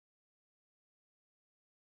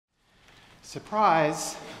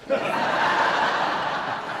Surprise.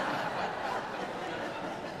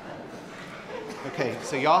 Okay,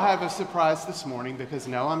 so y'all have a surprise this morning because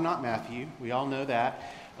no, I'm not Matthew. We all know that.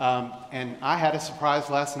 And I had a surprise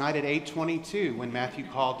last night at 8:22 when Matthew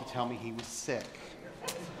called to tell me he was sick.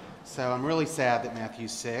 So I'm really sad that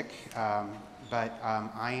Matthew's sick, but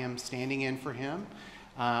I am standing in for him.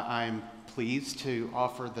 I'm pleased to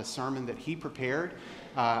offer the sermon that he prepared.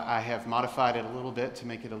 I have modified it a little bit to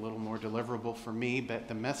make it a little more deliverable for me, but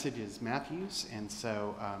the message is Matthew's, and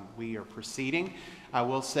so we are proceeding. I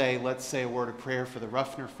will say, let's say a word of prayer for the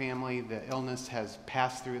Ruffner family. The illness has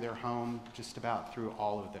passed through their home, just about through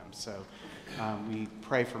all of them. So we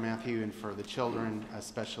pray for Matthew and for the children,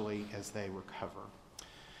 especially as they recover.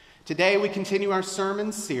 Today we continue our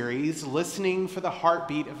sermon series, Listening for the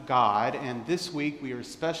Heartbeat of God, and this week we are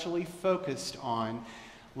especially focused on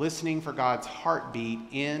listening for God's heartbeat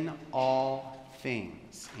in all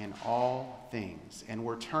things, And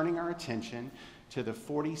we're turning our attention to the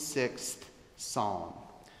 46th Psalm.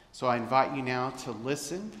 So I invite you now to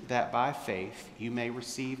listen, that by faith you may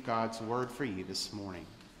receive God's word for you this morning.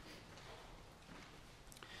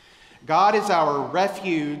 God is our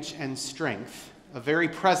refuge and strength, a very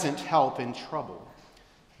present help in trouble.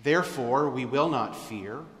 Therefore we will not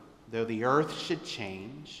fear, though the earth should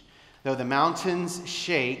change, though the mountains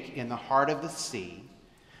shake in the heart of the sea,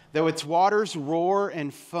 though its waters roar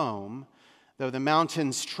and foam, though the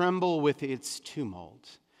mountains tremble with its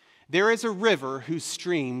tumult. There is a river whose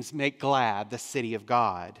streams make glad the city of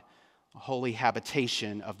God, a holy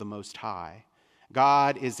habitation of the Most High.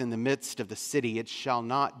 God is in the midst of the city, it shall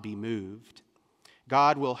not be moved.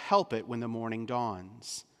 God will help it when the morning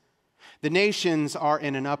dawns. The nations are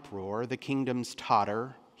in an uproar, the kingdoms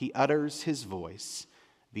totter, he utters his voice.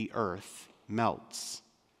 The earth melts.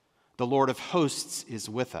 The Lord of hosts is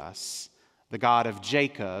with us. The God of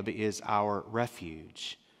Jacob is our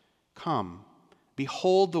refuge. Come,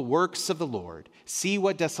 behold the works of the Lord. See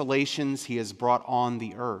what desolations he has brought on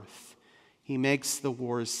the earth. He makes the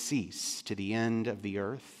wars cease to the end of the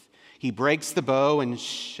earth. He breaks the bow and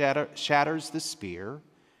shatters the spear.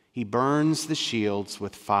 He burns the shields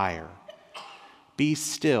with fire. Be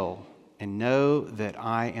still and know that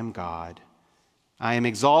I am God. I am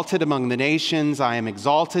exalted among the nations. I am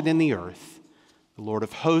exalted in the earth. The Lord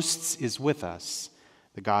of hosts is with us.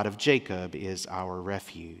 The God of Jacob is our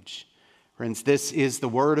refuge. Friends, this is the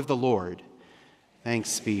word of the Lord.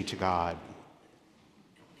 Thanks be to God.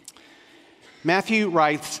 Matthew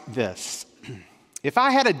writes this: If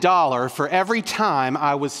I had $1 for every time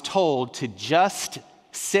I was told to just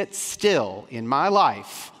sit still in my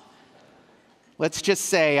life, let's just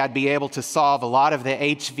say I'd be able to solve a lot of the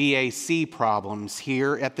HVAC problems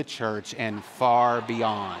here at the church and far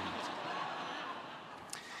beyond.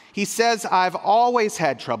 He says, I've always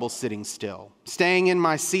had trouble sitting still, staying in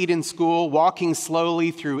my seat in school, walking slowly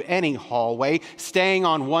through any hallway, staying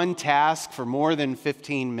on one task for more than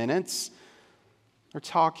 15 minutes, or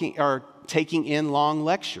taking in long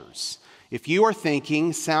lectures. If you are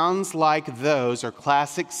thinking, sounds like those are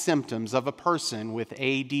classic symptoms of a person with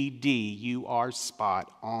ADD, you are spot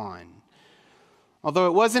on. Although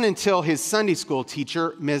it wasn't until his Sunday school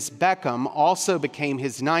teacher, Ms. Beckham, also became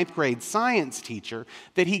his 9th grade science teacher,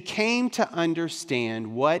 that he came to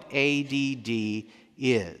understand what ADD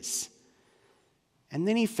is. And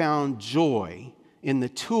then he found joy in the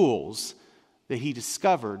tools that he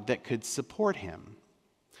discovered that could support him.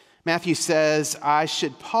 Matthew says, I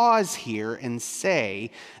should pause here and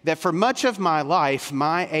say that for much of my life,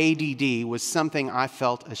 my ADD was something I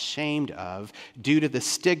felt ashamed of due to the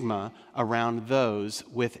stigma around those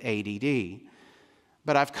with ADD.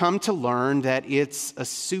 But I've come to learn that it's a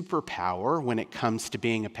superpower when it comes to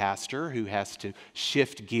being a pastor who has to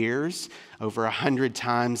shift gears over 100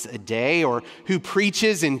 times a day, or who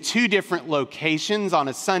preaches in 2 different locations on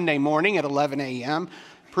a Sunday morning at 11 a.m.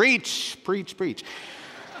 Preach, preach, preach.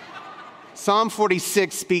 Psalm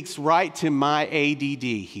 46 speaks right to my ADD,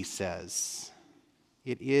 he says.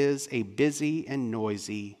 It is a busy and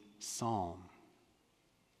noisy psalm.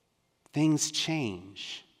 Things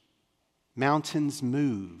change. Mountains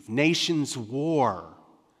move. Nations war.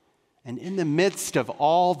 And in the midst of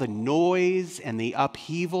all the noise and the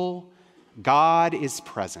upheaval, God is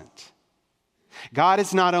present. God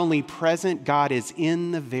is not only present, God is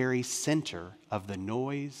in the very center of the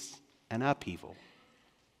noise and upheaval.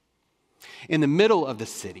 In the middle of the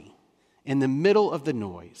city, in the middle of the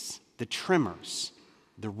noise, the tremors,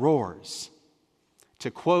 the roars.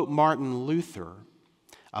 To quote Martin Luther,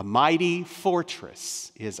 a mighty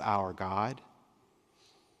fortress is our God.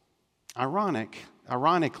 Ironic,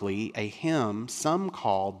 ironically, a hymn some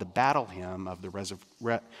called the battle hymn of the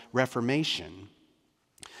Reformation.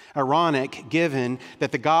 Ironic, given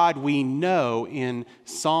that the God we know in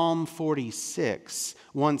Psalm 46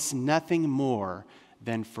 wants nothing more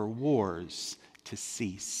than for wars to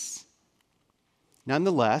cease.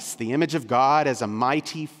 Nonetheless, the image of God as a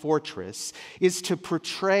mighty fortress is to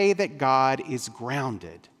portray that God is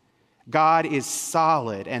grounded. God is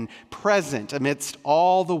solid and present amidst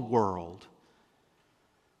all the world,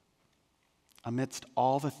 amidst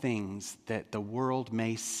all the things that the world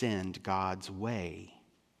may send God's way,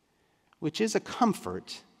 which is a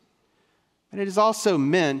comfort, but it is also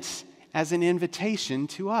meant as an invitation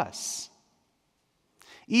to us.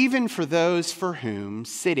 Even for those for whom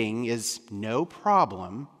sitting is no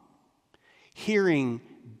problem, hearing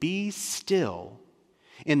 "be still"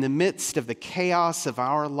 in the midst of the chaos of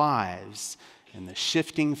our lives and the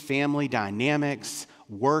shifting family dynamics,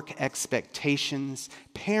 work expectations,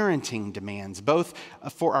 parenting demands, both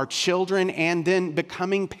for our children and then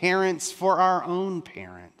becoming parents for our own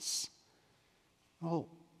parents. Well,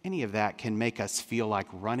 any of that can make us feel like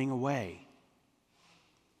running away.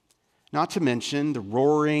 Not to mention the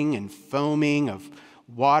roaring and foaming of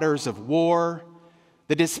waters of war,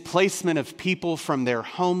 the displacement of people from their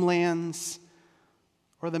homelands,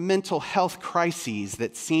 or the mental health crises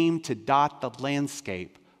that seem to dot the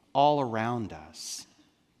landscape all around us.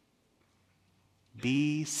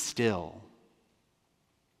 Be still.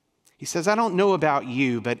 He says, I don't know about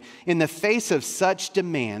you, but in the face of such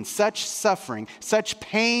demand, such suffering, such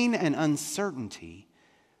pain and uncertainty,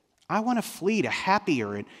 I want to flee to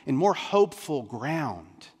happier and more hopeful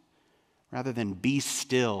ground rather than be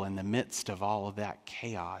still in the midst of all of that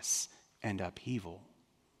chaos and upheaval.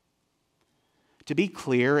 To be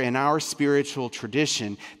clear, in our spiritual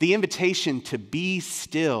tradition, the invitation to be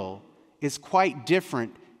still is quite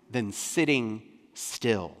different than sitting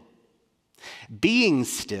still. Being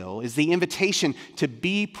still is the invitation to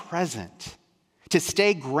be present, to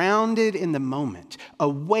stay grounded in the moment,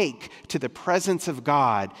 awake to the presence of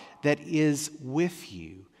God that is with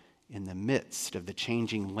you in the midst of the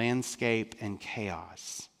changing landscape and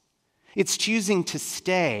chaos. It's choosing to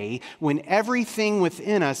stay when everything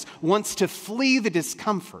within us wants to flee the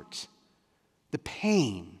discomfort, the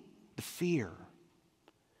pain, the fear.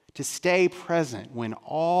 To stay present when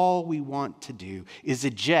all we want to do is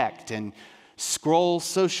eject and scroll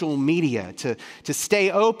social media, to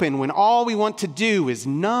stay open when all we want to do is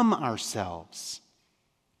numb ourselves.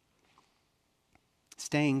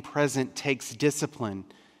 Staying present takes discipline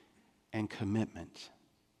and commitment.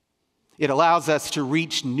 It allows us to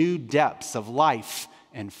reach new depths of life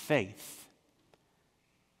and faith.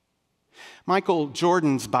 Michael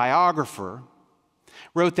Jordan's biographer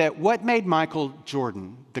wrote that what made Michael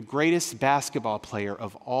Jordan the greatest basketball player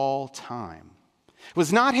of all time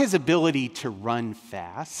was not his ability to run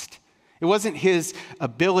fast. It wasn't his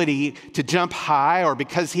ability to jump high or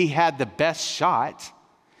because he had the best shot.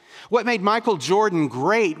 What made Michael Jordan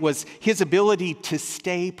great was his ability to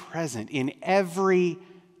stay present in every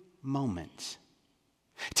moment,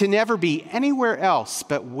 to never be anywhere else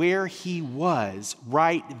but where he was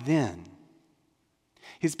right then.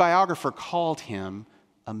 His biographer called him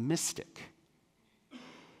a mystic.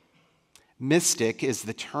 Mystic is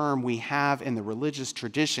the term we have in the religious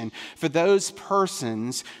tradition for those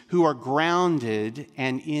persons who are grounded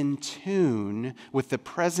and in tune with the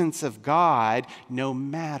presence of God no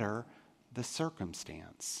matter the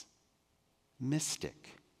circumstance.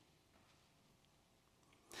 Mystic.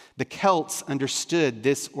 The Celts understood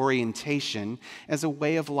this orientation as a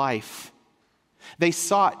way of life. They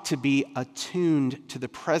sought to be attuned to the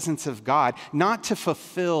presence of God, not to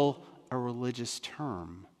fulfill a religious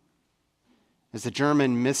term. As the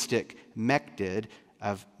German mystic Mechted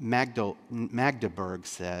of Magdeburg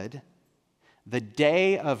said, "The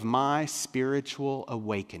day of my spiritual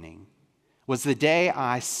awakening was the day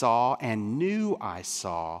I saw and knew I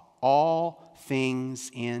saw all things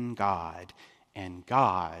in God and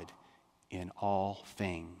God in all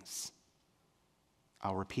things."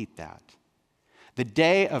 I'll repeat that. The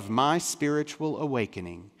day of my spiritual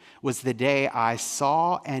awakening was the day I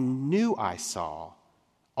saw and knew I saw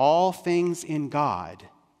all things in God,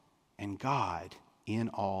 and God in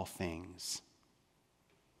all things.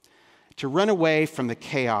 To run away from the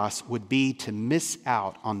chaos would be to miss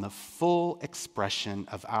out on the full expression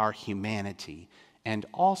of our humanity and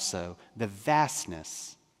also the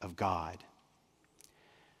vastness of God.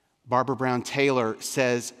 Barbara Brown Taylor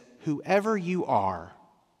says, "Whoever you are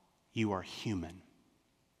human.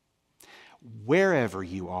 Wherever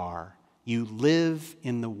you are, you live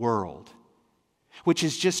in the world, which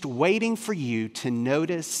is just waiting for you to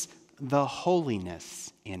notice the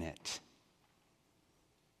holiness in it.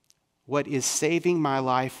 What is saving my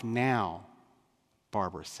life now,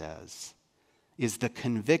 Barbara says, is the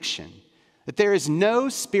conviction that there is no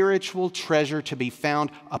spiritual treasure to be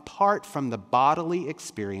found apart from the bodily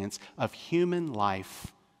experience of human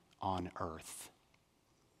life on earth.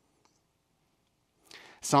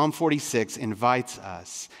 Psalm 46 invites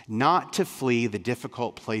us not to flee the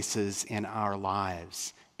difficult places in our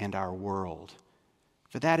lives and our world,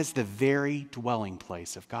 for that is the very dwelling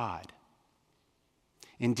place of God.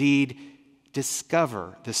 Indeed,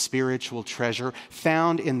 discover the spiritual treasure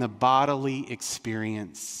found in the bodily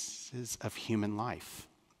experiences of human life.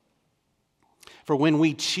 For when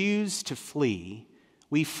we choose to flee,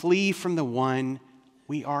 we flee from the one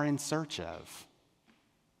we are in search of.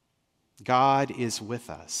 God is with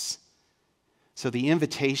us. So the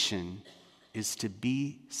invitation is to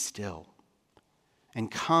be still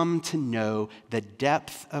and come to know the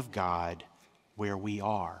depth of God where we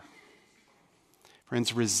are.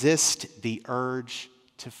 Friends, resist the urge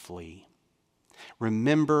to flee.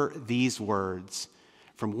 Remember these words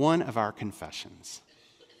from one of our confessions.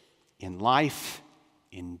 In life,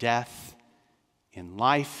 in death, in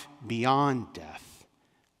life beyond death,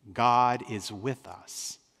 God is with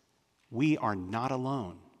us. We are not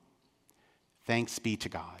alone. Thanks be to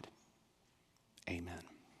God. Amen.